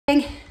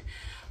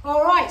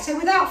Right, so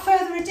without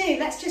further ado,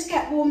 let's just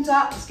get warmed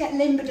up, let's get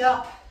limbered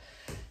up.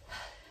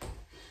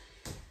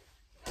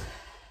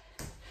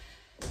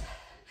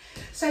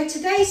 So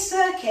today's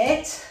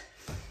circuit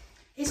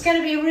is going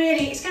to be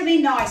it's going to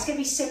be nice, it's going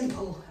to be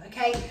simple,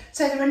 okay?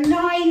 So there are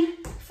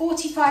 9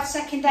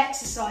 45-second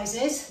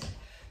exercises,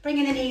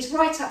 bringing the knees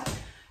right up.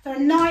 There are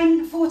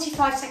 9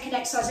 45-second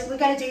exercises. We're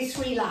going to do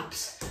 3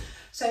 laps.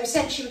 So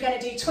essentially we're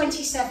going to do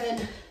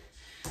 27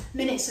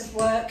 minutes of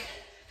work.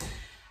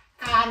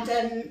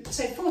 And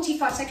so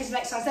 45 seconds of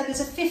exercise. Then there's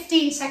a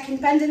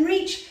 15-second bend and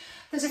reach.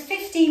 There's a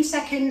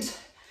 15-second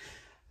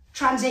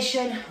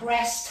transition,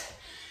 rest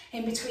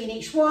in between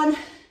each one.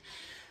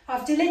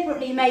 I've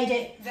deliberately made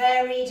it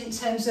varied in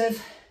terms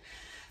of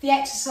the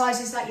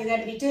exercises that you're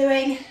going to be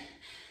doing.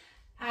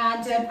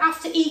 And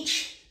after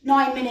each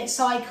 9-minute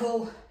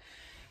cycle,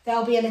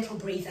 there'll be a little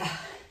breather.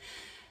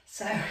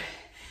 So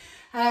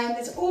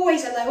there's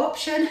always a low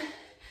option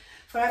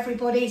for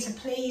everybody, so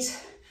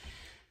please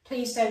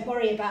don't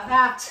worry about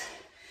that.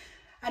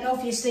 And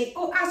obviously,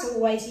 as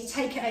always, you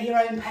take it at your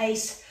own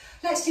pace.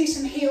 Let's do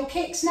some heel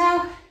kicks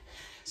now.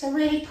 So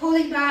really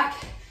pulling back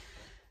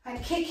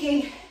and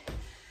kicking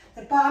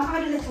the bum.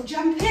 Add a little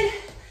jump in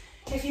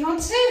if you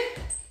want to.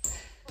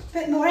 A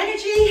bit more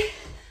energy.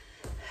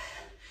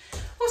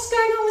 What's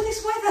going on with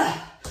this weather?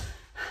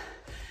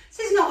 This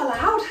is not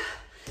allowed.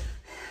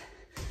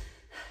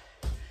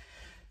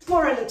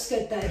 Tomorrow looks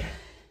good though.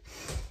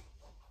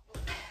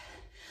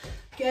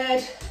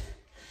 Good.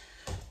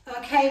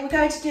 Okay, we're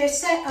going to do a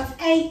set of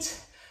 8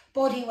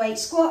 body weight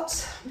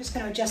squats. I'm just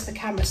going to adjust the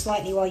camera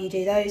slightly while you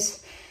do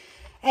those.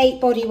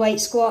 8 body weight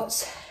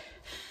squats.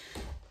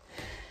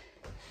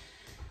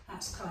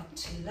 That's kind of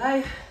too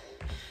low.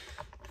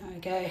 There we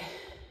go.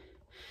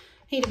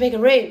 Need a bigger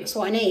room, that's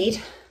what I need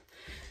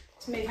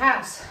to move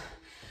house.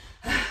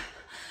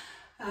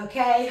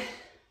 Okay.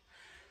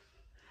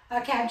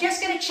 Okay, I'm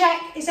just going to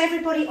check, is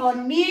everybody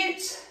on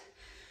mute?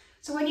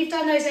 So when you've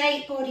done those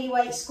 8 body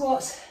weight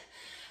squats,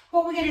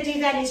 what we're going to do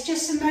then is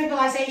just some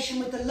mobilisation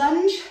with the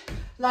lunge.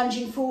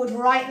 Lunging forward,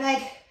 right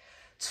leg,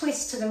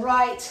 twist to the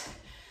right,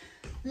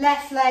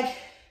 left leg,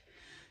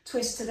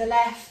 twist to the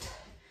left,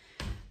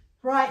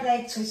 right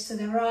leg, twist to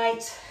the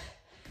right.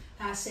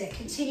 That's it.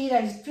 Continue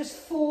those, just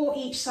 4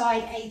 each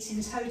side, 8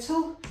 in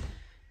total.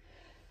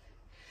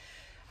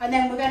 And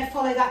then we're going to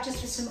follow that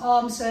just with some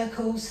arm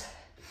circles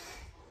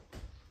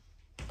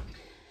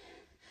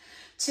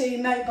to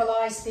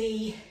mobilise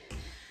the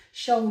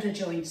shoulder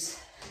joints.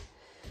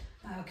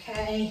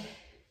 Okay,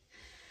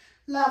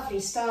 lovely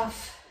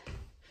stuff.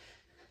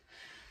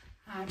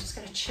 I'm just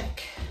going to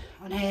check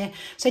on here.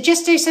 So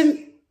just do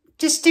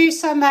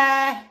some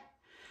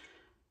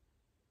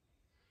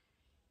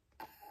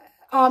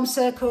arm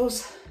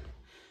circles.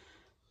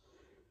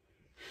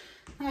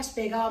 Nice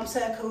big arm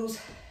circles.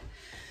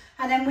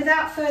 And then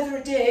without further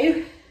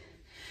ado,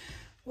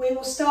 we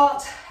will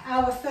start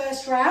our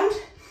first round.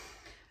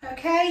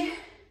 Okay,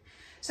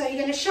 so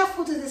you're going to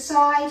shuffle to the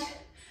side,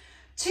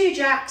 2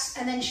 jacks,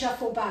 and then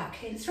shuffle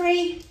back. In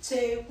 3,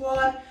 2,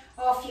 1,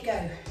 off you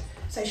go.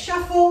 So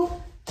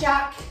shuffle,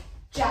 jack,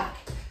 jack,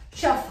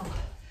 shuffle,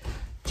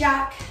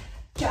 jack,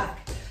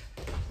 jack.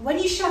 When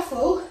you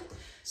shuffle,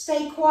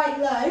 stay quite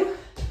low.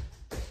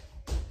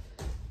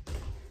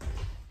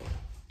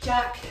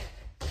 Jack,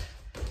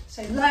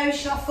 so low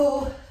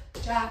shuffle,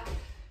 jack,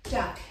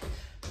 jack,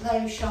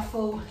 low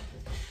shuffle.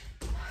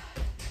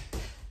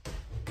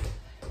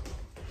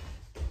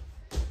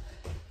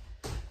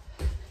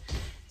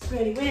 It's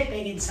really weird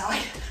being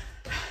inside.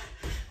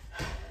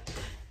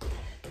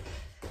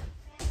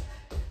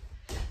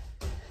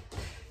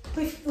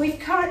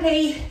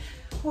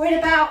 We're in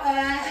about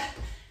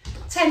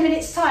 10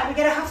 minutes time. We're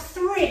going to have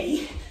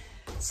 3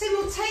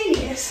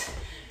 simultaneous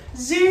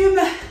Zoom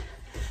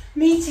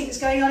meetings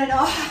going on in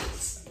our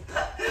house.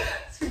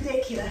 It's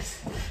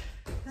ridiculous.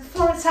 The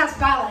Florence House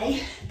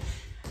Ballet.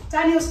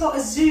 Daniel's got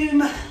a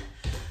Zoom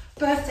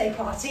birthday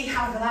party,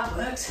 however that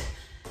works.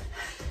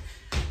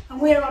 And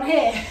we're on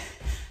here.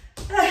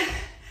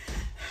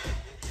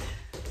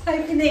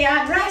 Open the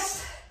and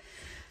rest.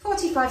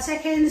 45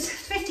 seconds,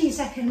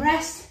 15-second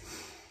rest.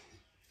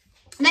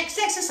 Next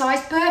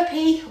exercise,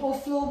 burpee or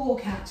floor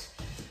walkout.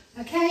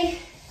 Okay,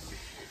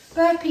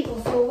 burpee or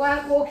floor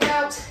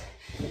walkout.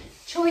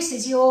 Choice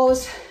is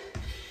yours.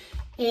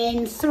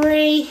 In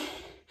 3,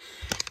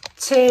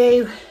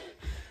 2,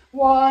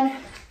 1,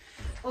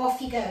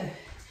 off you go.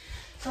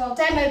 So I'll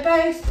demo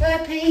both,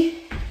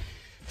 burpee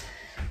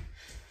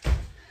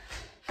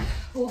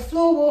or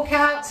floor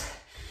walkout.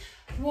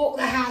 Walk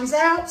the hands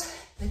out,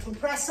 little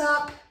press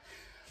up,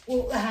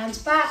 walk the hands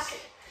back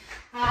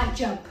and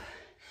jump.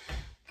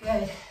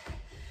 Good.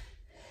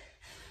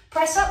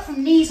 Press up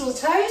from knees or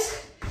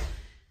toes.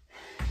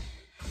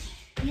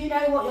 You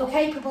know what you're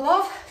capable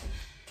of.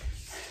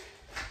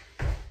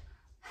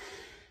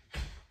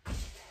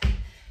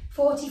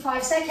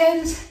 45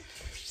 seconds.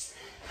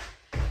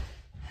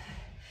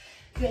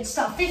 Good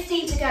stuff.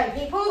 15 to go,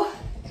 people.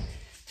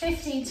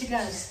 15 to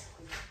go.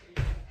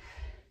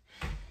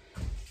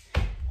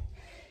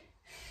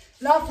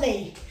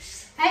 Lovely.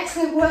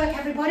 Excellent work,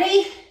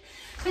 everybody.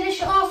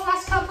 Finish it off,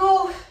 last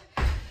couple.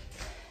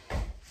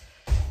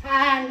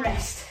 And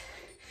rest.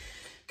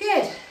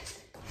 Good.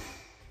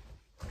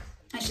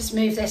 Let's just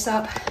move this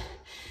up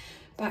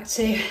back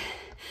to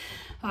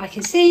I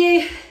can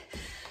see you.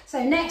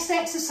 So next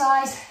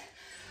exercise,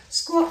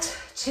 squat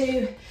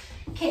to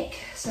kick.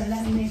 So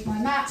let me move my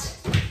mat.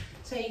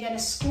 So you're going to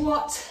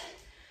squat,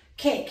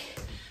 kick,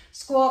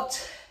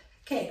 squat,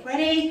 kick.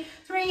 Ready?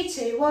 3,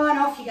 2, 1,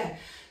 off you go.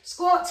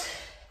 Squat,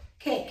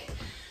 kick,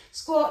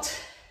 squat,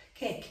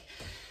 kick.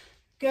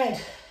 Good.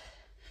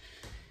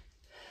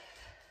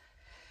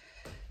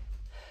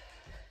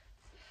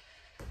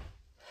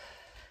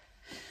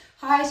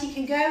 High as you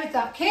can go with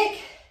that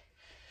kick.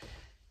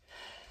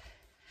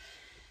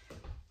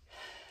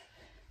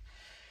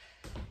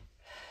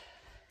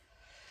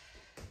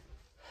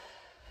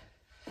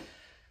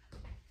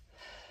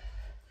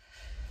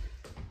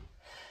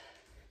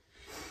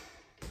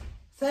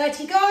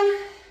 $30 gone,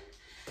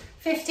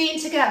 15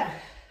 to go.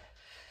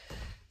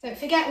 Don't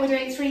forget we're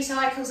doing 3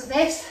 cycles of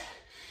this.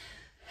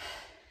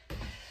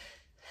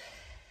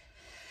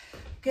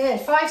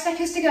 Good, 5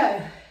 seconds to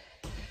go.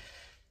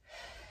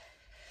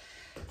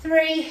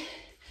 3,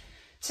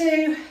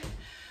 2,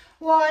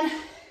 1,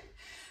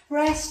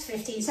 rest,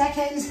 15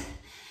 seconds.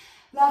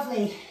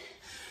 Lovely.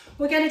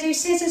 We're going to do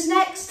scissors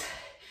next.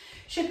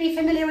 Should be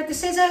familiar with the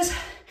scissors.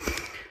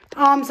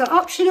 Arms are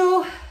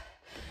optional.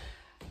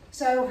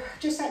 So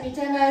just let me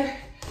demo.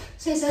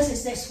 Scissors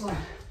is this one.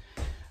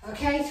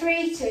 Okay,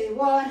 3, 2,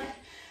 1,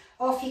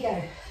 off you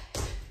go.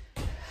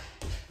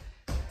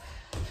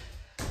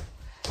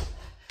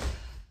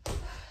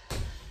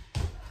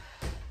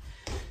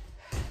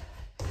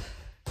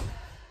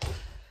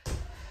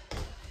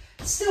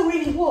 It's still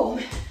really warm,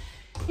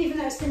 even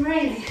though it's been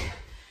raining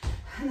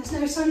and there's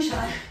no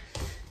sunshine.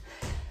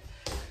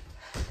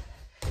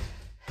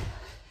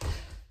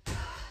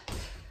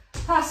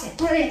 That's it,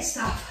 brilliant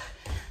stuff.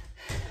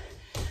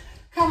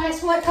 Come on,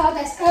 let's work hard,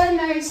 let's earn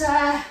those,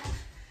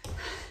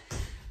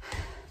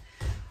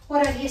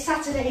 whatever your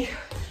Saturday,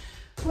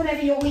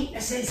 whatever your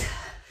weakness is,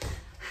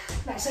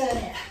 let's earn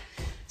it.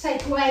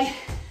 Take away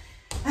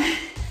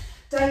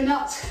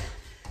donut,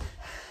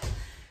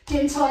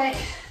 gin tonic,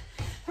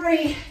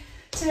 3,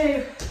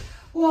 2,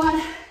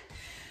 1,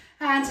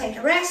 and take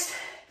a rest.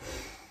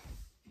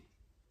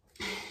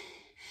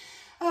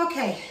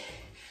 Okay,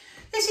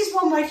 this is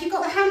one where if you've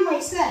got the hand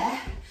weights there,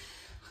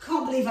 I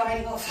can't believe I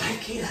only got 5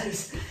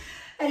 kilos.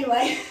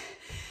 Anyway,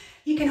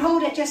 you can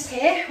hold it just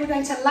here. We're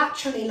going to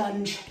laterally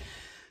lunge.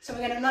 So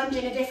we're going to lunge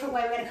in a different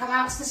way. We're going to come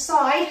out to the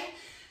side.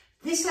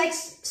 This leg,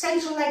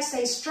 central leg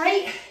stays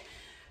straight,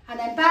 and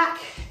then back,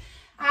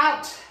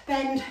 out,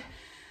 bend,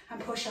 and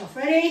push off.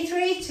 Ready?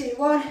 3, 2,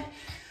 1.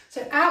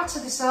 So out to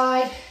the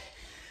side,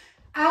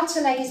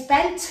 outer leg is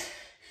bent,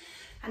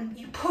 and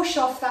you push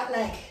off that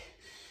leg.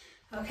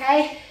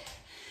 Okay?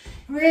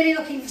 Really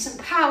looking for some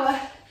power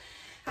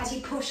as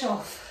you push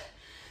off.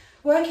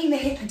 Working the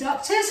hip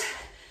adductors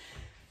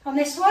on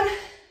this one,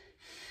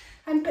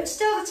 but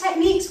still the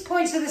techniques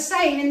points are the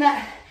same in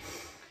that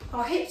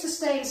our hips are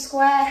staying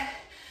square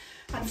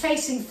and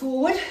facing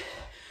forward,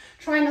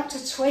 trying not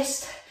to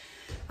twist,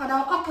 and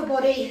our upper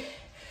body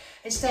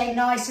is staying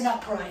nice and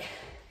upright.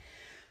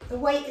 The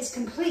weight is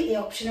completely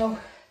optional.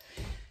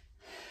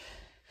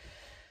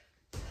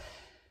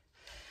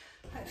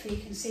 Hopefully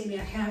you can see me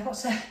okay. I've got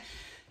to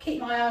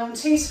keep my eye on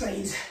 2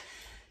 screens.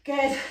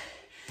 Good.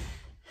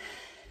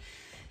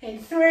 In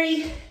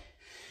 3,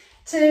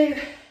 2,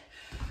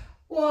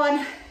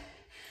 1.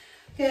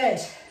 Good.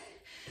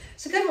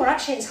 It's a good one.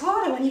 Actually, it's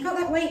harder when you've got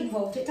that weight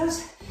involved. It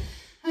does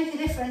make a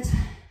difference.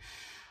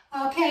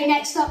 Okay,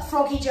 next up,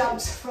 froggy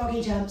jumps.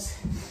 Froggy jumps.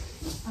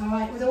 All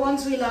right, with the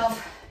ones we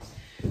love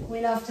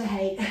to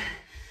hate.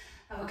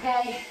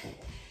 Okay.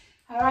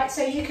 All right,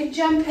 so you can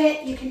jump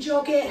it, you can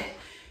jog it,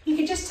 you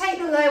can just take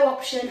the low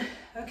option,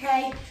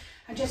 okay,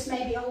 and just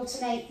maybe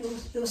alternate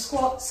your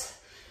squats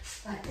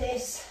like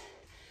this.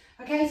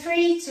 Okay,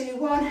 3, 2,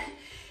 1,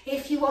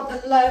 if you want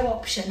the low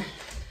option.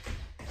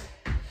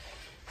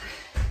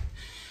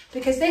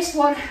 Because this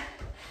one,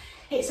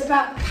 it's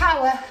about the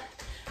power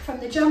from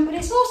the jump, but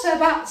it's also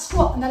about the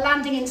squat and the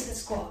landing into the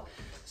squat.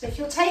 So if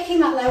you're taking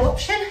that low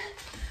option,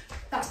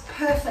 that's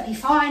perfectly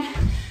fine.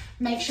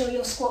 Make sure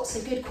your squats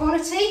are good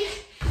quality.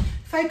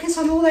 Focus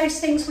on all those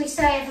things we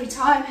say every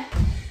time.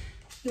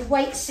 Your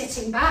weight's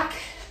sitting back,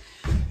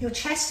 your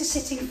chest is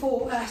sitting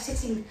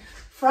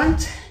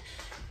front,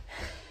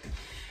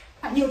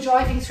 and you're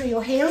driving through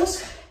your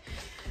heels,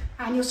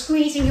 and you're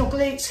squeezing your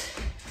glutes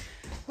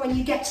when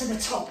you get to the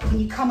top, when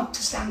you come up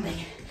to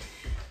standing.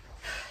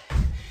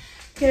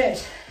 Good.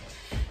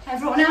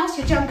 Everyone else,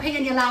 you're jumping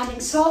and you're landing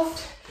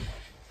soft,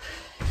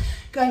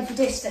 going for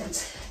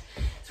distance.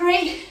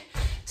 3,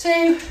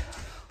 2,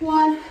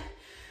 1,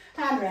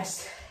 and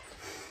rest.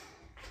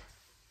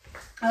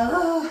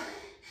 Oh,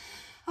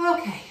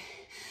 okay.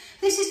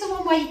 This is the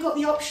one where you've got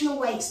the optional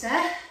weights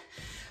there.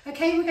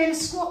 Okay, we're going to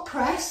squat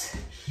press.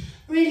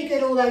 Really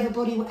good all over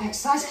body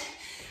exercise.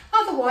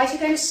 Otherwise,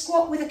 you're going to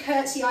squat with a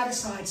curtsy either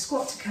side.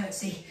 Squat to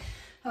curtsy.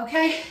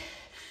 Okay,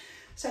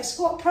 so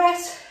squat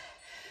press,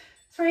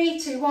 3,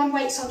 2, 1,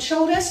 weights on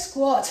shoulders,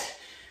 squat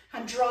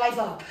and drive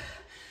up.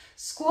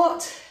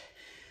 Squat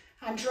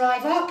and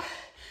drive up,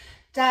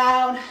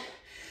 down.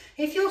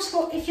 If your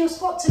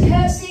squat's a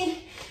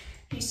curtsy,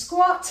 you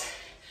squat,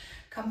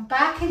 come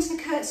back into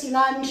the curtsy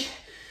lunge,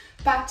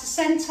 back to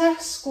center,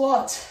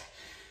 squat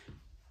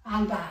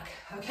and back,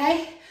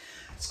 okay?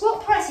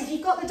 Squat press, if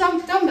you've got the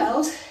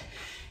dumbbells,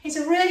 is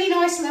a really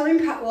nice low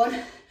impact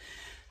one,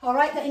 all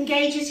right, that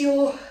engages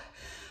your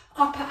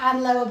upper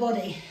and lower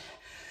body.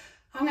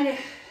 I'm gonna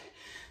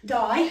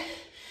die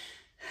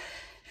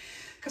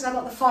because I've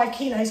got the 5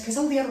 kilos because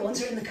all the other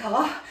ones are in the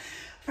car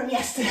from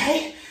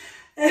yesterday.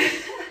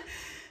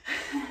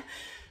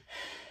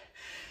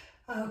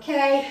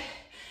 Okay,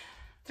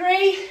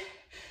 3,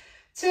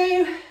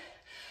 2,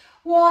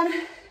 1,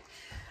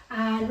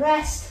 and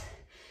rest.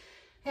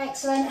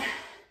 Excellent.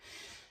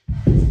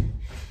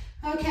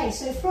 Okay,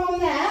 so from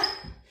there,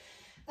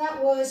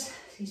 that was,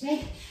 excuse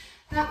me,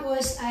 that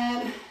was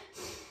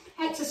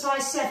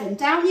exercise 7.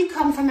 Down you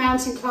come for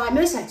mountain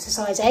climbers,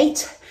 exercise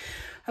 8.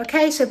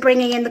 Okay, so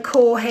bringing in the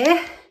core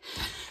here.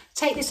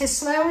 Take this as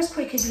slow, as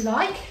quick as you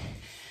like.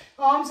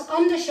 Arms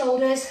under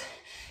shoulders,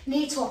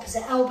 knee to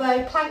opposite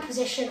elbow, plank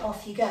position,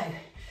 off you go.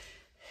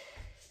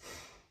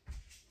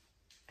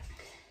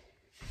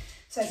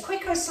 So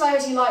quick or as slow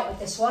as you like with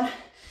this one.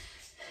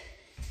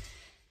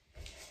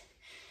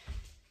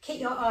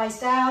 Keep your eyes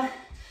down.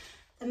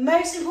 The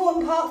most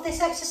important part of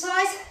this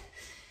exercise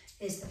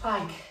is the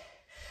plank,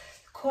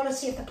 the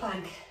quality of the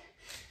plank,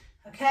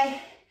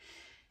 okay?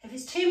 If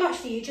it's too much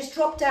for you, just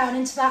drop down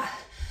into that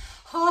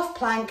half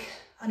plank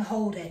and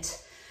hold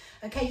it.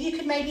 Okay, you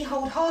could maybe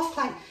hold half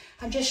plank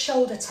and just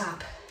shoulder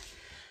tap.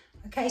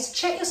 Okay, so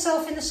check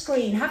yourself in the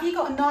screen. Have you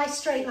got a nice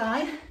straight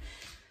line?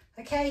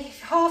 Okay,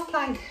 half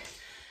plank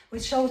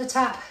with shoulder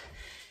tap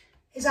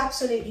is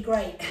absolutely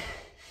great.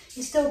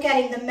 You're still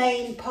getting the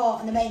main part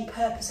and the main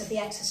purpose of the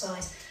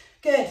exercise.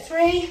 Good,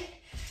 3,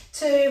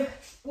 2,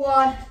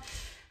 1,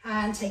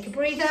 and take a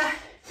breather.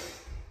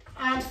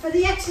 And for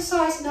the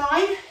exercise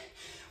 9,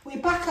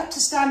 we're back up to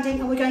standing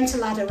and we're going to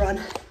ladder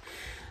run.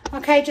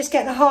 Okay, just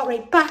get the heart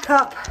rate back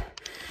up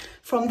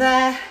from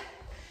there.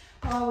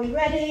 Are we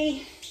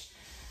ready?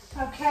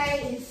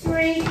 Okay, in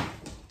 3,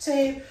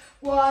 2,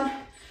 1,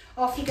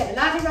 off you go,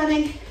 ladder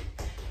running.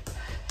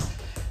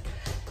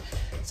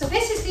 So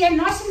this is the end,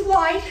 nice and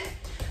wide,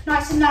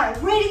 nice and narrow,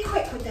 really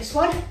quick with this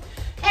one.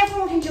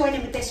 Everyone can join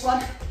in with this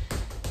one.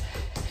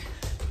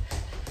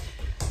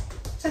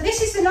 So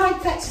this is the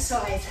 9th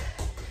exercise.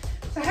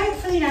 So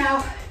hopefully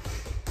now,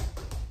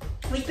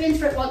 we've been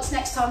through it once,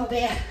 next time will be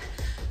a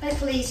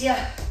little easier.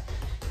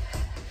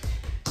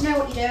 Know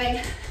what you're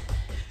doing.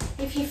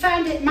 If you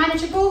found it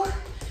manageable,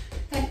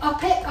 then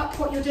up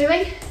what you're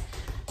doing.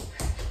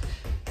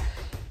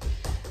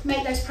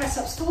 Make those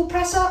press-ups full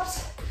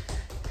press-ups.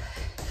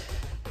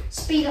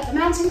 Speed up the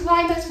mountain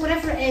climbers,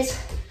 whatever it is.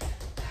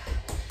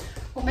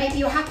 Or maybe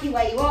you're happy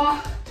where you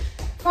are.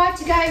 5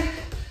 to go,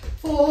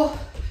 4,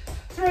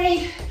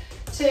 3,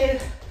 2,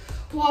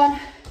 1.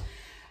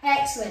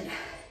 Excellent.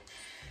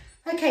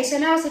 Okay, so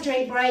now's the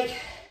drink break.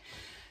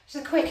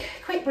 Just a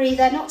quick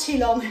breather, not too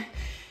long.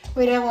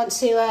 We don't want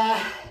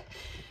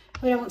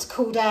to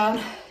cool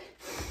down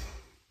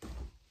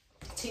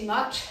too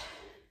much.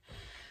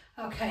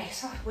 Okay,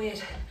 so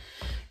weird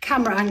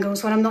camera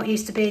angles when I'm not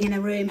used to being in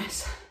a room.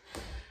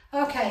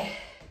 Okay,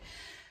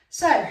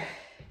 so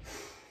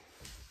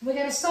we're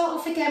going to start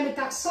off again with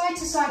that side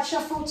to side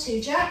shuffle,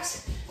 2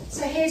 jacks.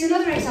 So here's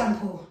another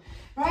example,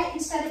 right?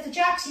 Instead of the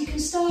jacks, you can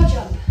star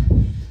jump.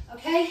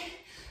 Okay,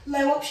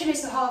 low option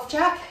is the half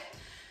jack.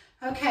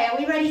 Okay, are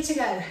we ready to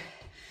go?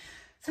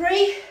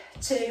 3,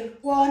 2,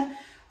 1,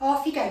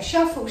 off you go.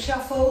 Shuffle,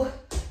 shuffle.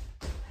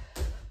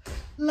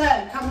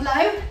 Low, come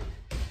low,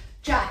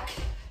 jack,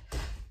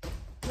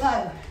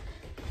 low,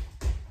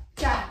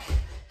 jack,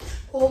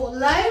 or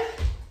low,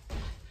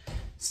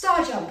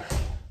 star jump,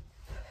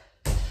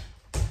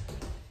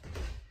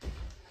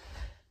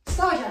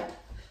 star jump.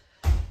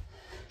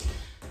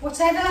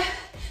 Whatever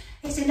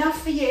is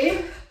enough for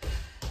you,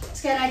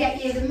 it's going to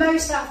get you the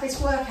most out of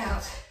this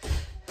workout.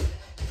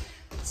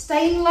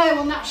 Staying low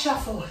on that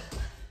shuffle.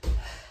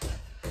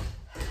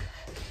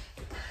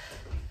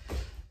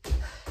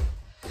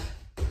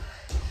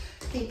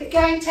 Keep it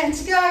going, 10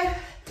 to go.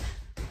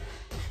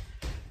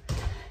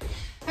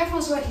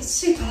 Everyone's working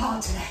super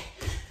hard today.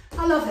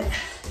 I love it.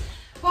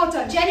 Well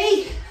done,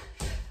 Jenny.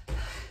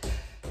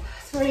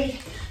 3.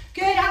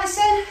 Good,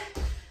 Alison.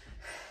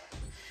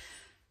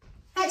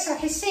 Next, I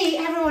can see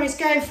everyone is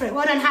going for it.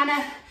 Well done,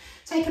 Hannah.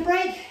 Take a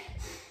break.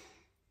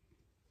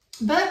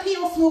 Burpee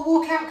or floor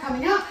walkout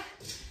coming up.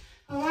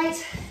 All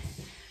right,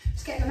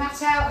 let's get the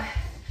mat out.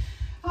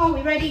 Are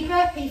we ready?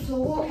 Burpee,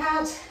 floor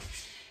walkout.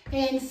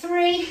 In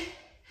 3,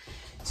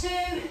 2,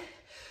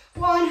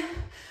 1,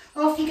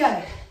 off you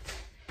go.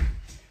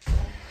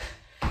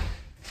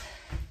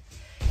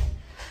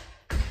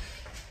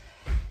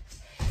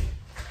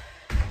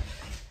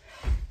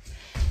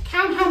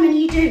 Count how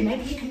many you do.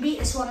 Maybe you can beat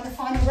this one in the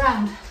final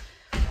round.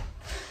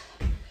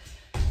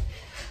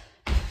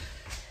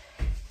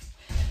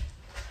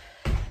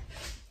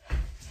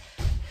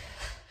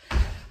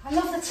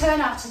 the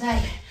turnout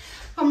today.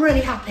 I'm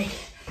really happy.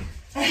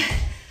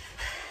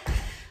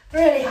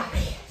 Really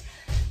happy.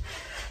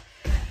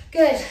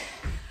 Good.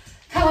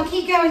 Come on,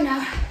 keep going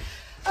now.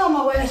 Oh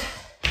my word.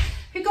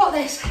 You got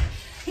this.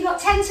 You got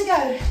 10 to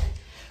go.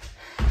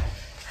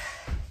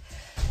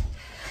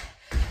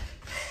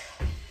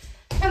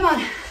 Come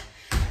on.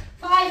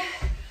 5,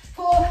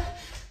 4,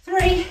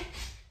 3,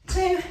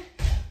 2,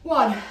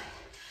 1.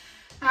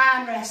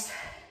 And rest.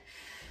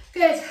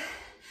 Good.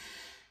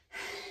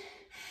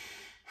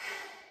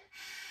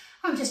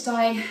 I'm just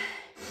dying.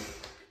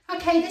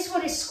 Okay, this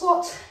one is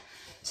squat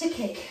to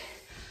kick.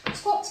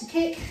 Squat to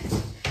kick.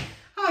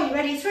 Are you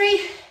ready?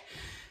 3,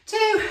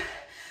 2,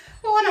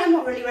 1. I'm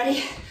not really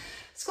ready.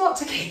 Squat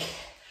to kick.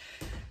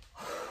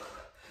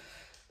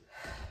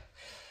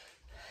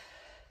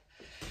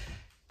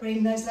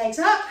 Bring those legs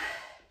up.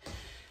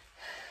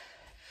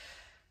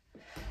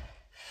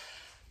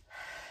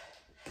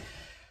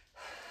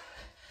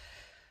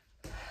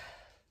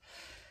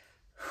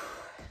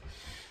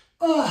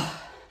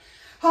 Oh,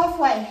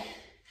 halfway.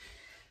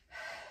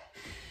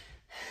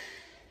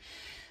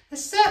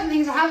 There's certain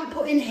things I haven't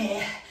put in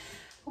here,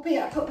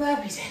 albeit I put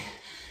burpees in.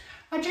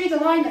 I drew the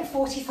line at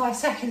 45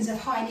 seconds of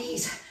high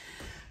knees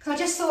because I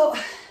just thought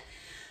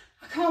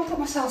I can't put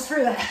myself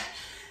through it.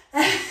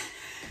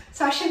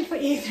 So I shouldn't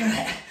put you through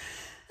it.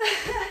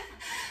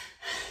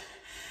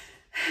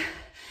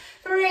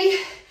 3,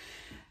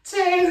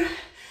 2,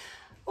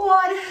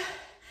 1,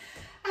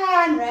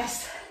 and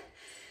rest.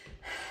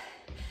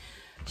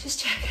 Just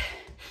check.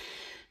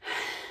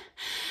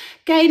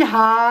 Gain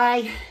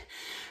high.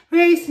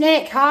 Ruth,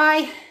 Nick,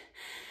 high.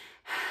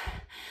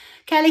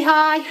 Kelly,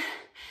 high.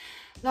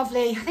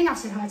 Lovely. I think I've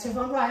said hi to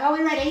everyone. Right, are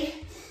we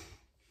ready?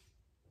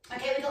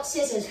 Okay, we got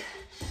scissors.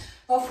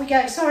 Off we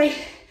go. Sorry,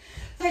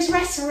 those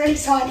rests are really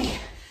tiny.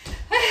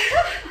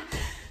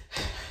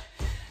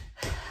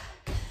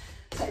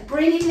 So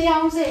bringing the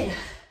arms in.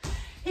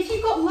 If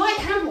you've got light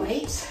hand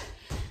weights,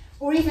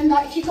 or even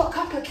like if you've got a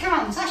couple of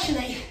cans,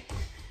 actually,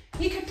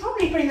 you could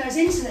probably bring those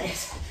into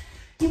this.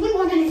 You wouldn't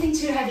want anything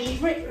too heavy.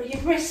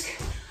 You'd risk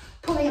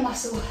pulling a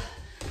muscle.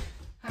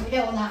 And we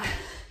go on that.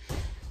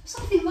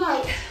 Something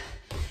light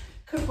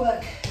could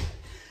work.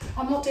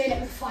 I'm not doing it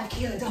with a 5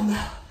 kilo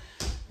dumbbell.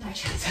 No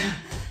chance.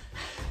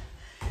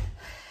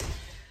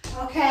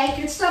 Okay,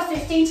 good stuff.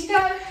 15 to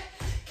go.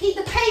 Keep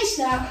the pace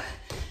now.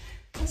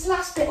 This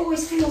last bit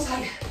always feels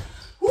like,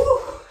 woo.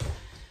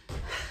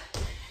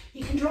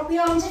 You can drop the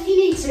arms if you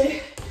need to.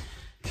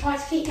 Try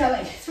to keep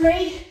going.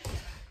 3,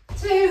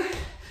 2,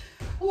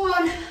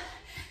 1.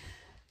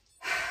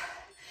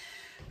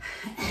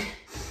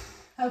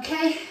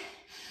 Okay,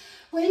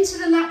 we're into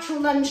the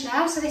lateral lunge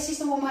now. So this is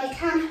the one where you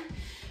can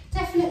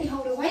definitely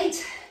hold a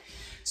weight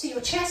to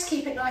your chest.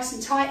 Keep it nice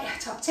and tight,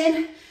 tucked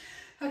in.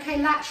 Okay,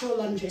 lateral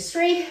lunges.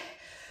 3,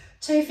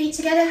 2 feet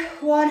together.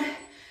 1,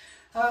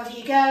 over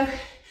you go.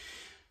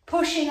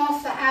 Pushing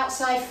off the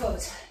outside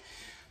foot.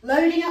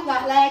 Loading up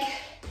that leg.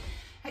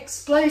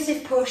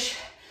 Explosive push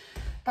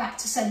back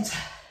to center.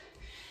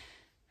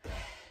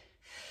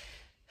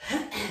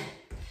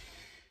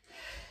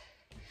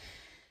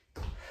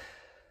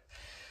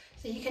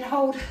 So you can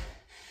hold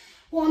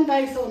one,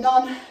 both or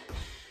none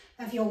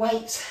of your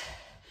weight.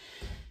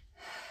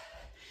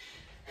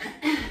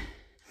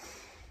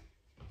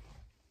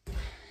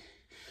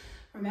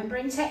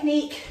 Remembering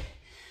technique,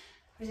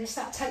 resist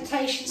that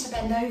temptation to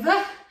bend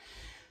over.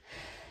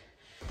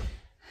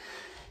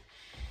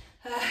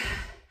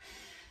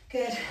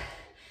 Good.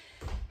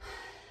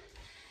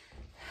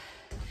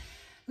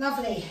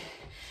 Lovely.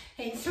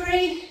 In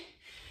 3,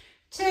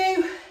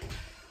 2,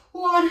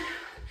 1.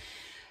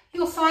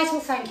 Your thighs will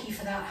thank you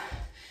for that.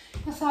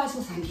 Your thighs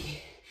will thank you.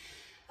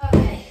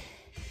 Okay.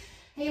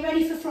 Are you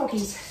ready for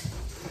froggies?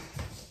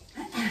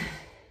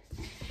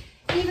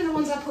 Even the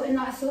ones I put in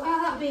that I thought,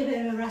 oh, that would be a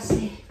bit of a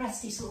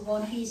rusty sort of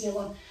one, easier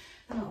one.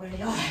 They're not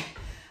really, are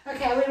they?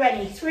 Okay, are we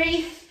ready?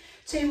 3,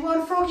 2,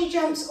 1. Froggy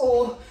jumps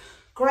or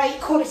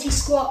great quality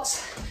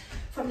squats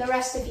from the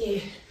rest of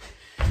you.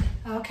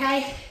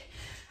 Okay.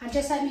 And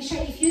just let me show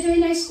you, if you're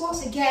doing those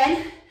squats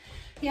again,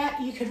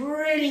 yeah, you could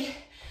really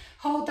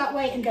hold that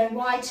weight and go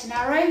wide to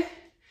narrow.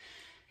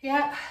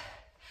 Yeah.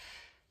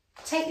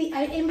 Take the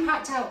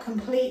impact out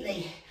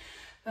completely,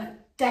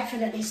 but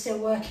definitely still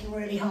working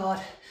really hard.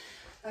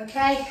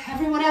 Okay,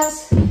 everyone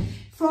else,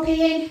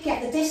 froggying,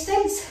 get the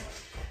distance.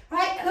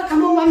 Right, look,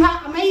 I'm on my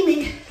mat, I'm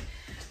aiming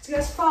to go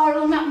as far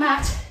on that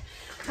mat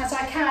as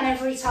I can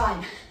every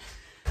time.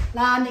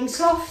 Landing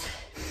soft.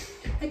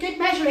 A good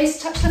measure is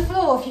touch the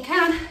floor if you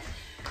can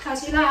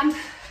as you land.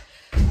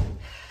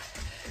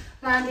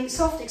 Landing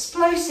soft,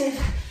 explosive,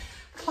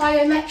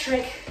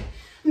 plyometric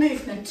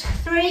movement.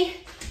 3,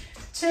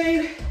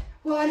 2,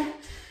 1.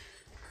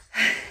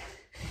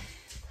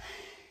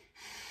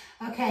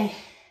 Okay,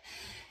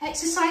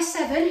 exercise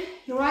 7,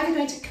 you're either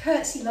going to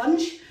curtsy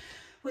lunge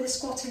with a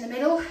squat in the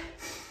middle,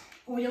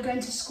 or you're going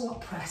to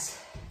squat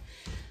press.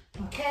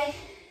 Okay,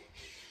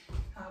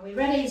 are we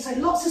ready? So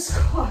lots of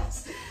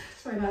squats.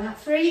 Sorry about that.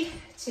 3,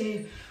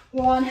 2,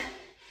 1,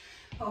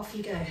 off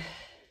you go.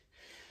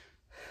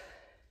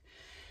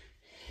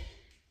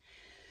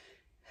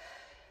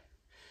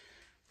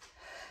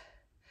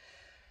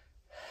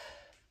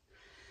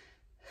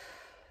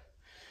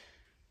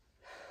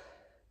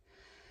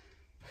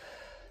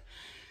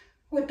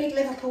 We're big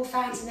Liverpool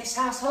fans in this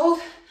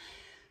household.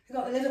 We've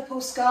got the Liverpool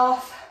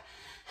scarf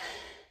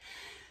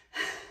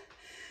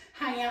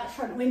hanging out the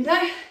front window.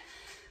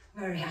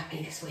 Very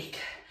happy this week.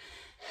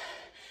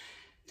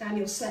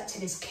 Daniel slept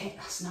in his kit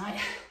last night.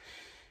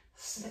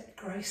 It's a bit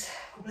gross,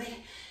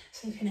 probably.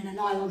 Sleeping in a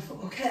nylon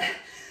football kit.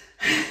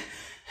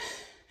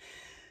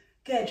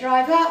 Good,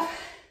 drive up.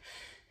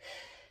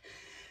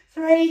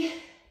 3,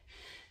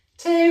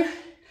 2,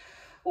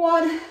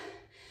 1,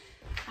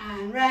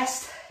 and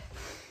rest.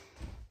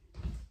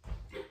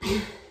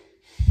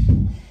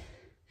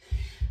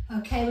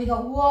 Okay, we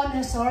got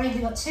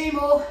we got 2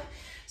 more.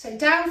 So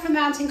down for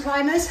mountain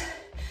climbers.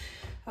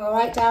 All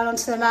right, down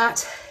onto the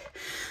mat.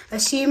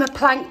 Assume a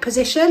plank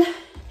position.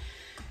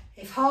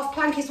 If half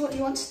plank is what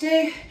you want to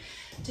do,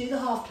 do the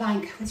half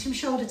plank with some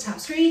shoulder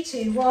taps. 3,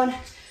 2, 1,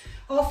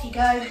 off you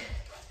go.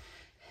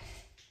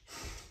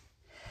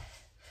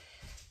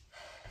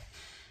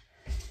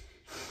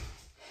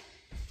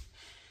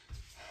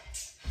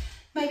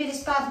 Maybe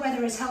this bad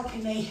weather is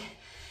helping me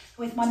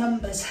with my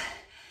numbers.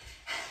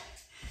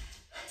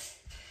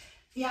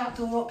 The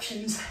outdoor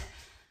options,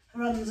 the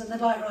runs and the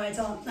bike rides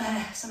aren't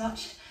there so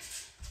much.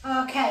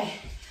 Okay,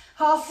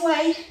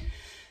 halfway.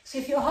 So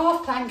if you're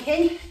half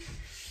planking,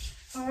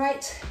 all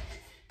right,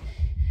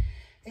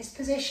 this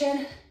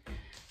position,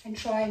 and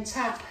try and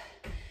tap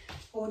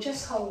or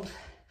just hold.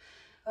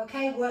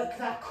 Okay, work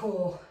that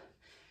core.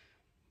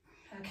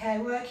 Okay,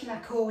 working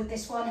that core with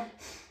this one.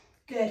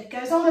 Good,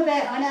 goes on a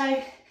bit, I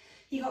know.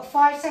 You got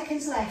 5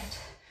 seconds left.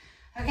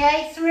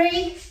 Okay,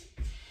 3,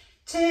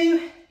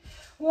 2,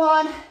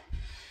 1,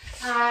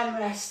 and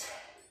rest.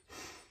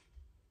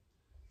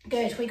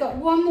 Good, we got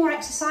 1 more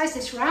exercise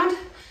this round.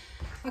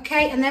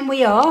 Okay, and then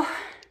we are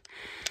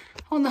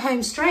on the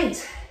home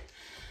straight.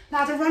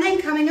 Ladder running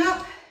coming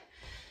up.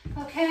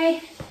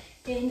 Okay,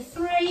 in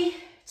 3,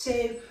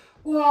 2,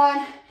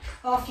 1,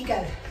 off you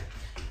go.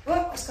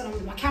 Oh, what's going on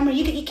with my camera?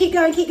 You keep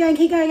going,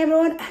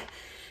 everyone.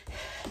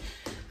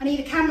 I need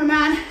a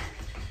cameraman.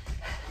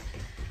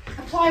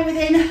 Apply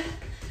within.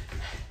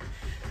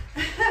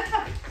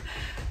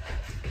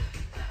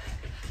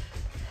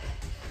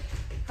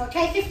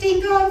 Okay,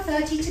 15 gone,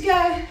 30 to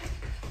go.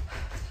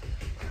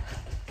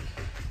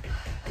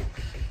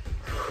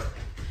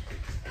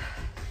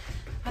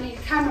 I need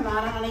a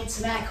cameraman and I need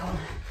some aircon,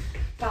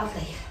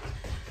 badly.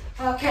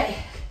 Okay,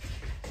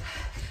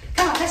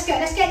 come on, let's go,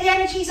 let's get the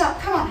energies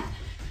up, come on.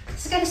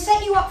 It's going to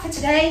set you up for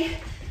today.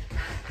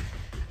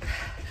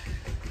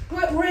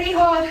 Work really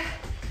hard,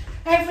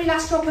 every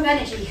last drop of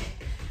energy.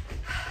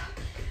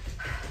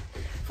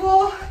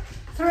 4,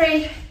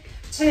 3,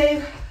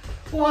 2,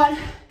 1,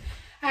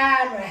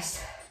 and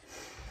rest.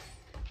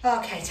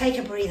 Okay, take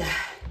a breather.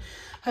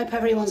 Hope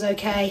everyone's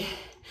okay.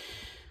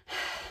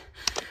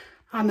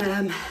 I'm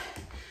a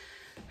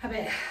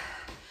bit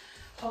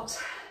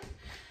hot.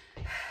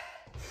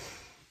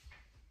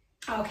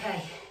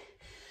 Okay,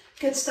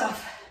 good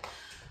stuff.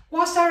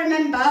 Whilst I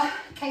remember,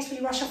 in case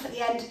we rush off at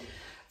the end,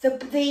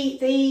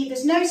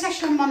 there's no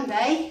session on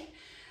Monday.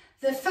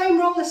 The foam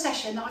roller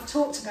session that I've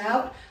talked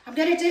about, I'm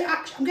going to do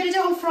it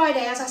on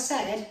Friday, as I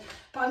said,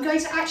 but I'm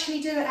going to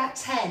actually do it at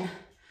 10.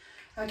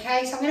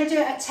 Okay, so I'm going to do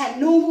it at 10,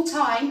 normal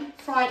time,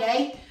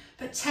 Friday,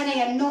 but 10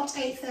 a.m, not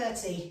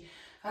 8:30.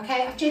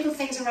 Okay, I've jiggled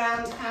things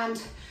around, and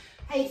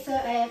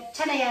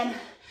 10 a.m,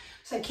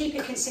 so keep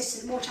it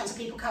consistent, more chance of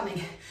people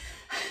coming.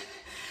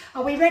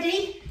 Are we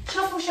ready?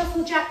 Shuffle,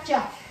 shuffle, jack,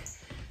 jack.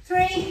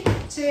 3,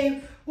 2,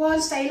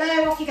 1, stay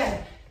low, off you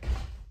go.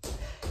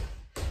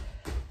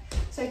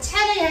 So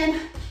 10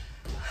 a.m,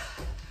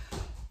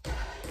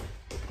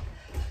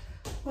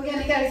 we're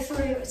going to go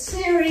through a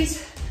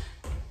series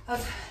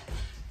of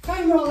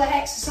foam roller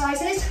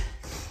exercises.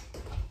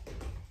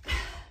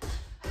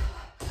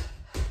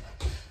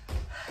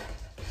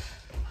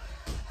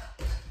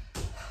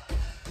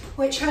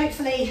 Which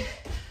hopefully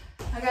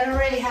are going to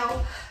really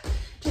help,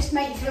 just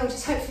make you feel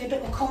just hopefully a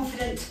bit more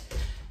confident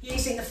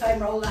using the foam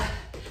roller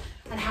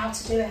and how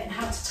to do it and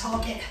how to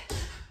target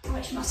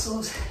which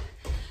muscles,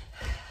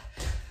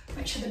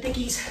 which are the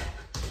biggies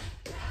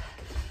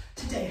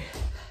to do.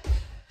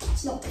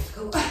 It's not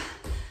difficult,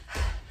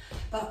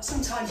 but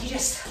sometimes you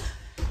just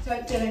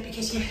don't do it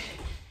because you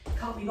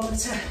can't be bothered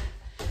to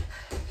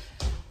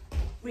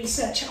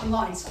research it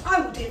online. So I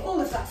will do all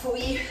of that for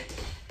you.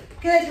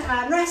 Good,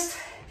 and rest.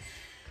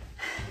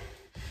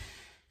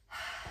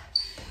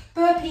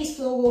 Burpees,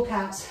 floor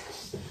walkouts.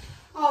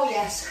 Oh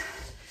yes,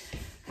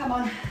 come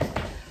on.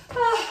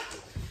 Oh,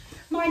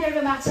 mind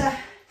over matter.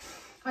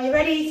 Are you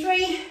ready?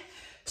 3,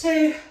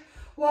 2,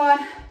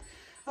 1,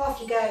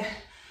 off you go.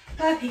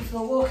 Burpee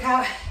floor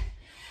walkout.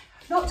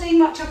 Not doing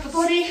much upper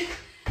body.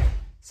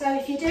 So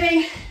if you're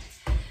doing,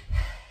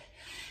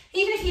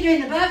 even if you're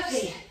doing the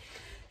burpee,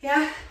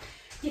 yeah,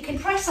 you can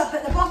press up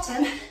at the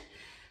bottom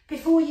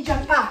before you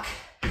jump back.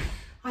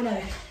 I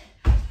know.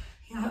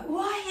 You're like,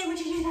 why would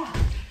you do that?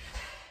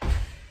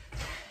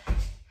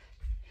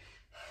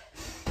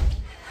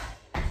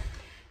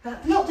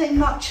 But not doing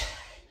much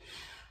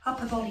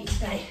upper body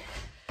today.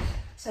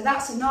 So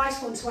that's a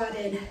nice one to add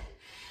in.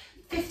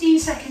 15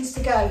 seconds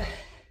to go.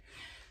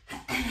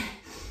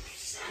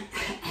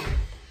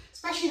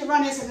 Especially the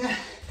runners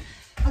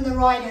and the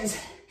riders,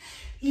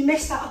 you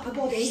miss that upper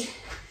body.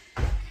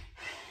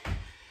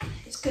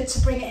 It's good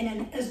to bring it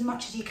in as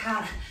much as you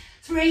can.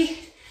 3,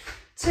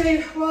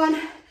 2,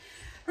 1,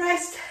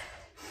 rest.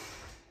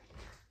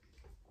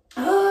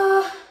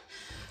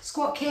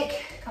 Squat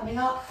kick coming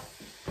up.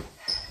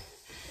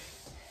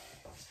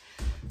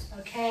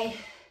 Okay,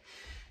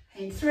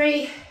 in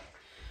 3,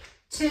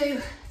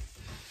 2,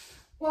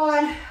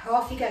 1,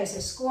 off you go. So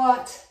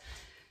squat,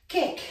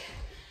 kick,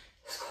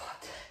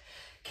 squat,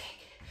 kick.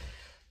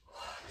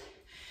 1.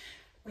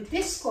 With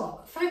this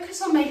squat,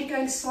 focus on maybe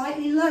going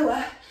slightly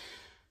lower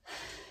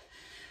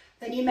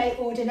than you may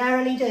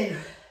ordinarily do.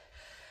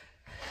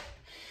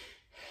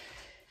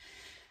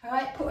 All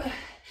right,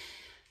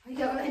 if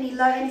you got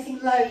anything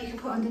low you can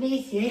put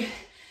underneath you,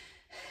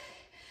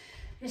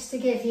 just to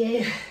give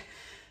you,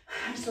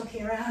 I'm just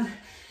looking around,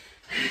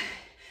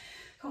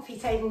 coffee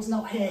table's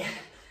not here,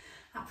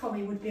 that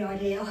probably would be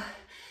ideal.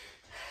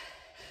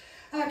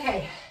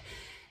 Okay,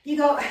 you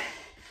got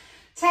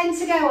 10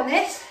 to go on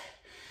this.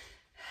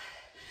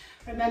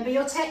 Remember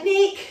your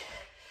technique.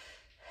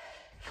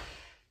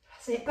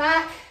 Sit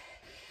back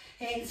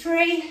in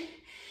 3,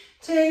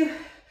 2,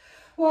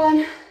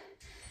 1.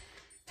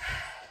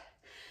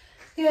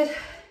 Good.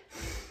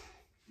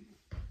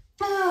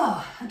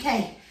 Oh,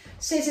 okay.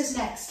 Scissors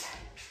next.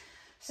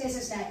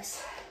 Scissors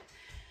next.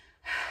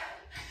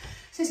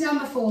 This is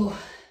number 4.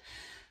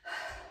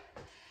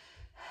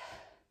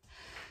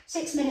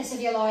 6 minutes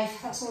of your life.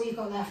 That's all you've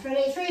got left.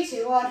 Ready? 3,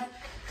 2, 1.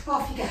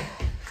 Off you go.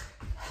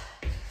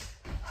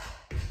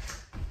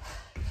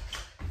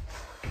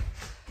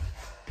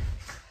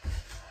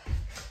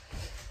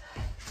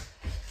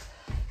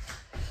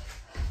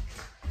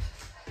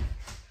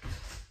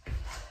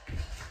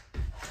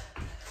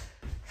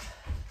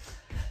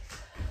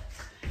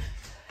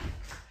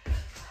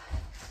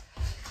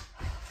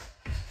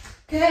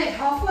 Good,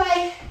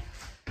 halfway.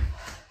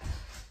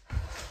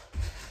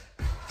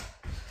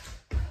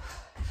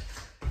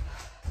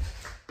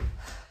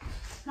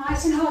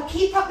 Nice and hard.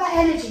 Keep up that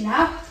energy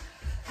now.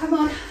 Come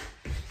on.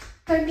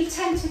 Don't be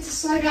tempted to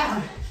slow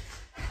down.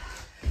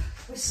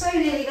 We're so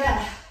nearly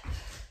there.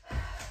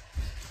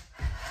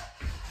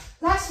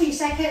 Last few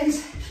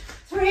seconds.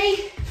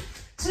 3,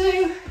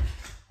 2,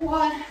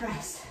 1,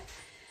 rest.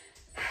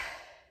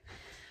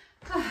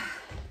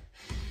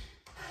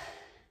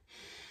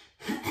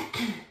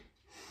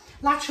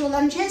 Lateral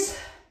lunges.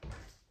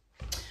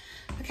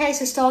 Okay,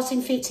 so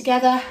starting feet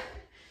together,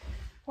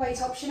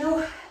 weight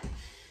optional.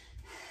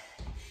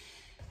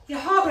 Your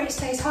heart rate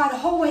stays high the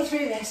whole way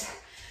through this.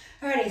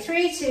 Ready,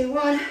 3, 2,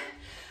 1,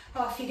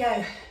 off you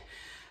go.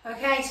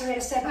 Okay, so we're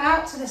gonna step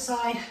out to the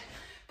side,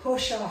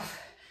 push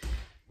off,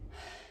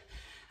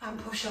 and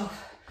push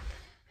off.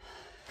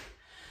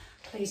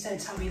 Please don't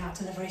tell me that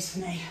delivery's for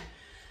me.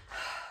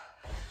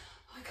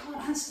 I can't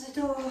answer the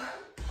door.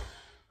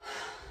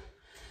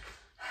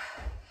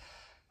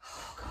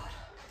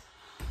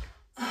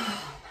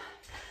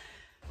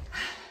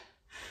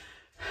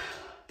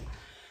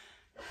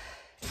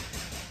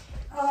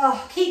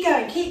 Oh, keep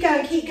going, keep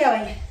going, keep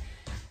going.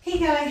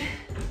 Keep going.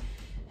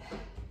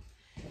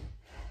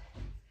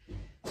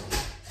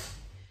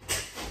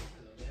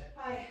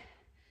 Right.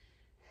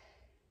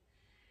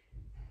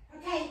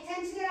 Okay,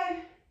 10 to go.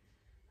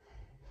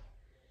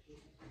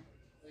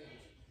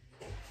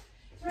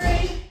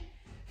 3,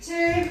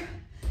 2,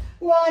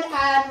 1,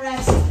 and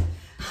rest.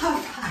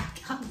 I'm back,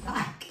 I'm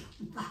back,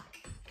 I'm back.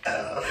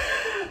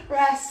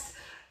 Rest.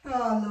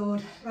 Oh,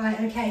 Lord. Right,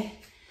 okay.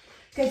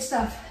 Good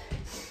stuff.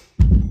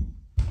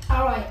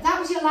 All right, that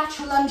was your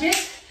lateral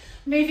lunges.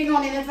 Moving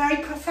on in a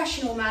very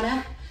professional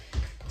manner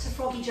to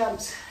froggy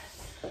jumps.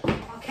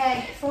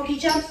 Okay, froggy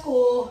jumps,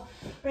 or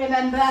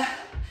remember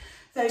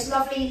those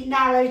lovely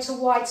narrow to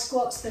wide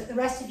squats that the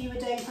rest of you were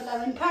doing for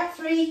low impact.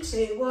 3,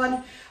 2,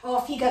 1,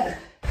 off you go.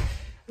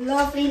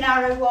 Lovely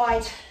narrow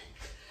wide.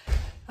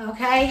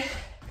 Okay.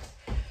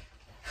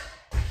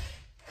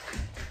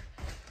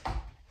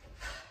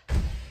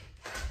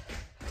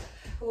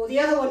 Or the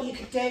other one you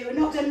could do, we've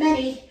not done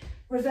many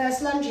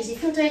reverse lunges.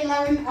 If you're doing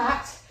low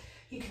impact,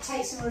 you could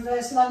take some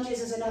reverse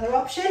lunges as another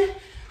option.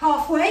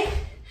 Halfway.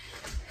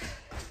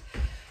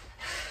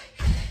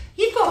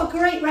 You've got a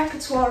great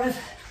repertoire of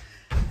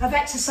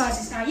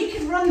exercises now. You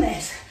can run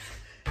this.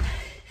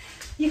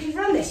 You can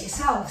run this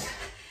yourselves.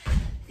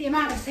 The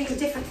amount of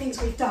different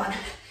things we've done.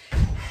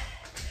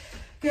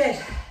 Good.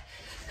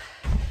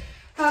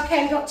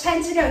 Okay, we've got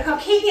 10 to go. Can't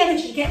keep the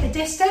energy, get the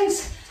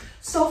distance.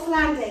 Soft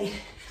landing.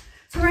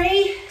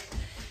 3,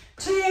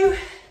 2,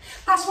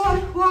 last one,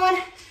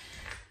 1.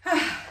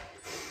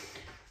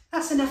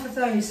 That's enough of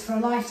those for a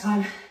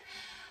lifetime.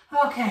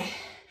 Okay,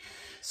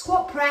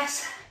 squat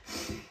press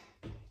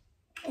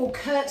or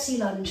curtsy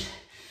lunge.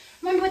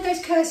 Remember with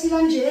those curtsy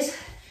lunges,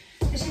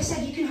 as I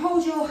said, you can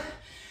hold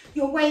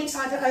your weights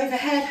either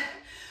overhead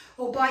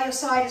or by your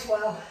side as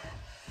well.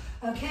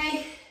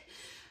 Okay,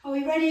 are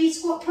we ready?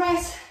 Squat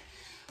press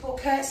or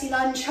curtsy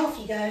lunge, off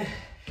you go.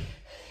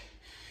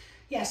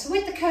 Yeah, so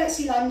with the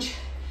curtsy lunge,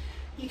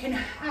 you can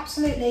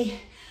absolutely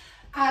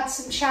add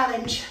some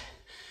challenge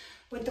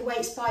with the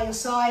weights by your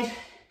side.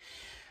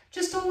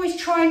 Just always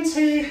trying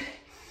to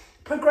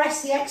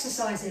progress the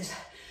exercises.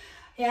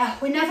 Yeah,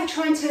 we're never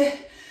trying to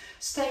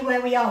stay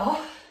where we are.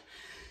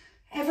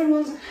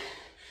 Everyone's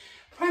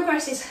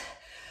progress is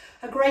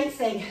a great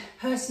thing,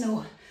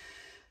 personal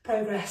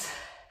progress.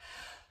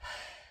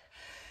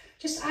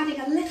 Just adding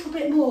a little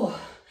bit more,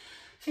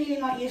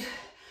 feeling like you've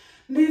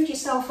moved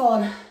yourself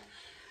on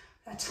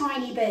a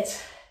tiny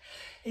bit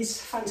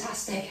is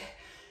fantastic.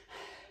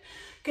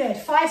 Good,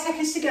 5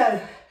 seconds to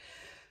go.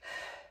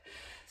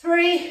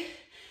 3,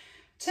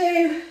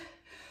 2,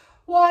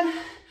 1.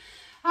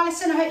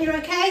 Alison, I hope you're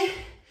okay.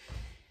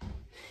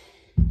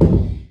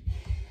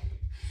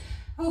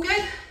 All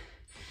good?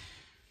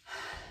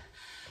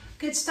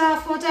 Good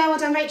stuff, well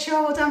done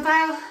Rachel, well done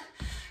Val.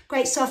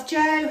 Great stuff, Joe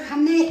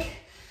and Nick,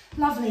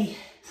 lovely.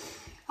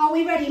 Are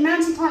we ready?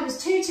 Mountain climbers,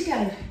 2 to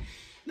go.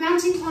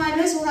 Mountain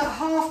climbers, all that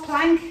half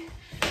plank,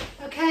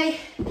 okay?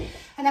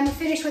 And then we'll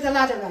finish with a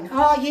ladder run.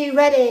 Are you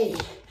ready?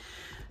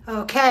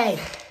 Okay,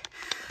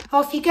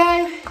 off you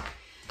go.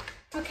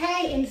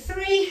 Okay, in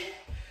 3,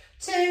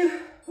 2,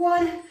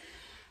 1,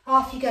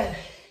 off you go.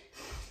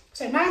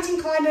 So mountain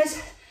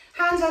climbers,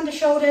 hands under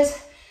shoulders,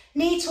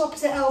 knee to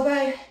opposite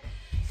elbow,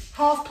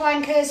 half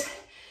plankers,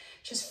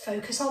 just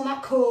focus on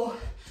that core.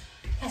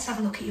 Let's have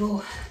a look at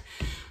your,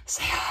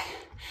 say hi.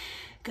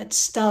 Good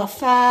stuff,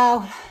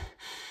 Val.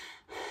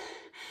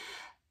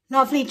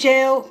 Lovely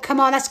Jill, come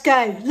on, let's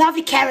go.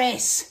 Lovely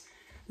Keris,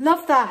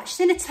 love that, she's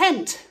in a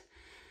tent.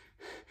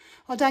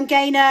 Well done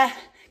Gaynor,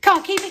 come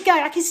on, keep it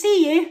going, I can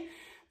see you.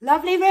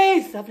 Lovely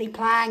Ruth, lovely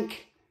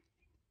plank.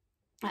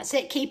 That's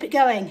it, keep it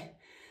going.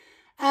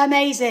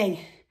 Amazing.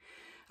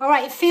 All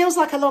right, it feels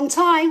like a long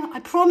time, I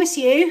promise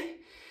you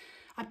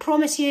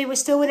we're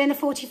still within the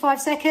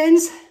 45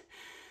 seconds.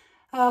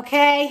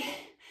 Okay,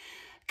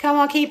 come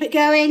on, keep it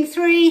going.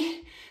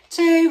 3,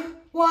 2,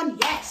 1,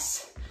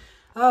 yes.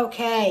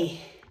 Okay,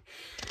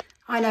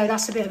 I know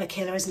that's a bit of a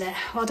killer, isn't it?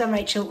 Well done,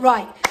 Rachel.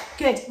 Right,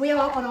 good, we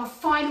are on our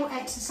final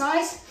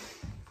exercise.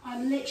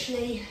 I'm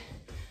literally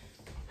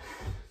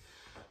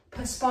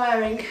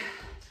perspiring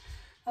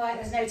like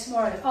there's no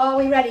tomorrow. Are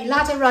we ready?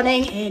 Ladder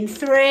running in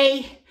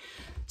 3,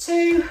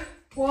 2,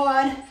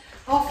 1,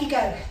 off you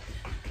go.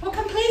 We'll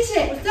complete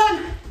it, we've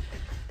done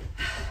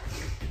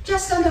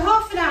just under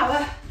half an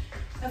hour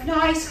of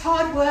nice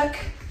hard work.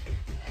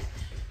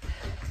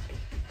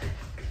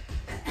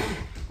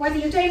 Whether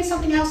you're doing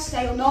something else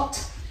today or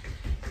not,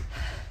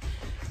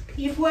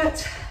 you've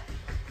worked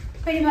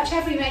pretty much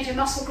every major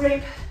muscle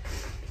group.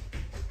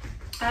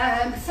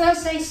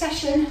 Thursday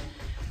session,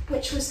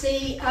 which was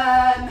the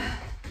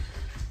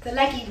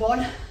leggy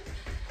one,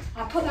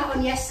 I put that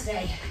on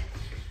yesterday.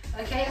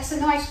 Okay, that's a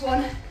nice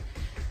one.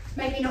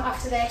 Maybe not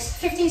after this.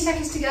 15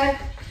 seconds to go.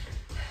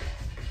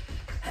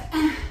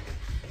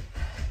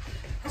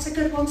 That's a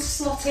good one to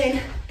slot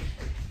in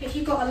if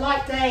you've got a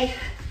light day.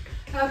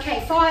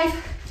 Okay, 5,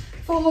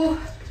 4,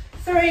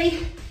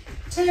 3,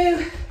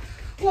 2,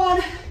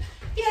 1.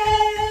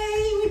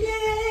 Yay, we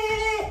did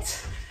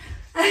it!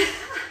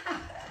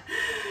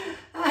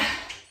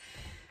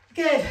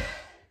 Good.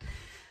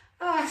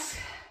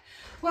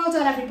 Well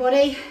done,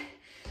 everybody.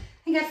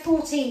 I think I had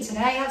 14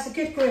 today. That's a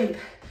good group.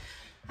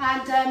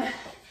 And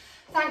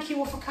thank you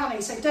all for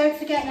coming. So don't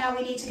forget now,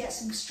 we need to get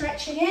some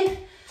stretching in.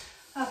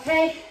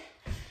 Okay,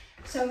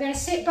 so we're going to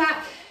sit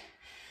back.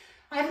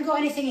 I haven't got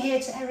anything here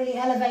to really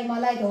elevate my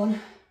leg on.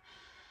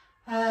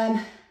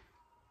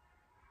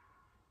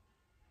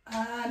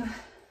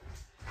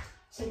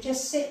 So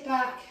just sit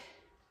back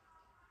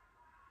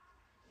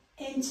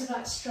into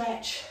that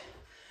stretch.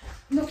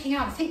 I'm looking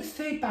out, I think the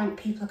food bank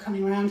people are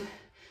coming around.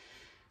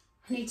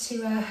 I need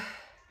to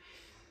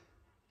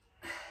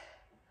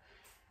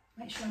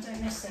make sure I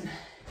don't miss them.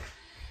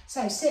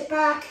 So sit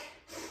back.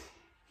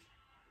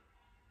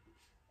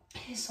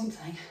 Here's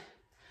something.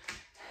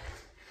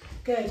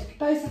 Good,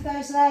 both of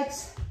those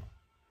legs.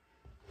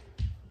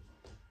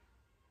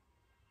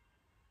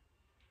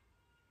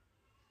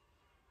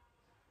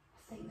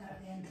 I think they're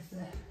at the end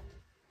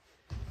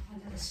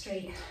of the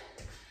street.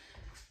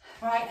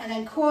 Right, and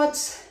then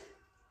quads.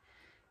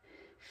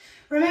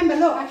 Remember,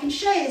 look, I can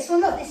show you this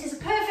one. Look, this is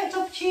a perfect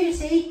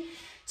opportunity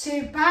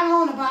to bang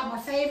on about my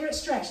favourite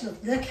stretch.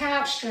 Look, the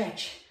couch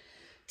stretch.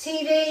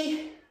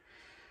 TV,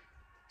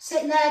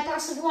 sitting there,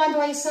 glass of wine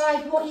by your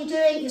side. What you're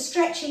doing, you're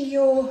stretching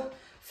your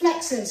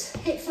flexors,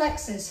 hip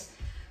flexors,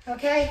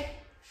 okay?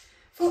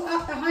 Foot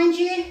up behind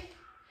you,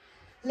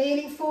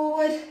 leaning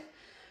forward.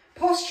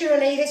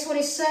 Posturally, this one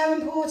is so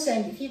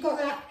important. If you've got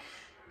that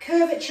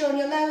curvature on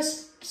your lower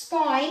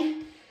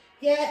spine,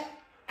 yeah,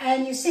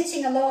 and you're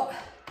sitting a lot,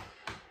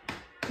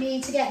 you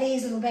need to get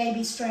these little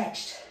babies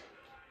stretched.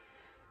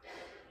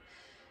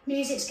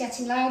 Music's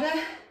getting louder.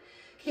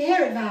 Can you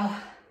hear it, Val?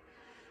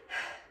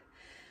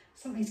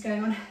 Something's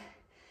going on.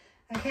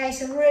 Okay,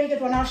 so a really good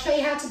one. I'll show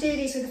you how to do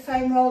these with the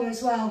foam roller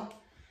as well.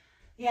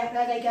 Yeah,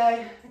 there they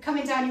go. They're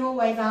coming down your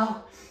way,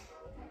 Val.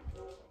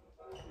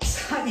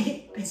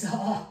 Slightly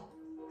bizarre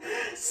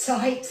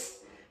sight.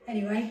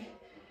 Anyway,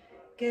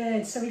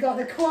 good. So we got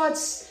the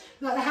quads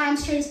We've got the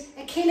hamstrings.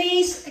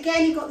 Achilles,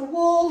 again, you've got the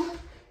wall.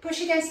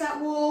 Push against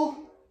that wall.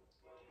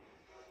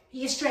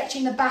 You're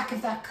stretching the back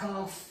of that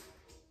calf.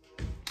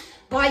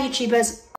 Bye, YouTubers.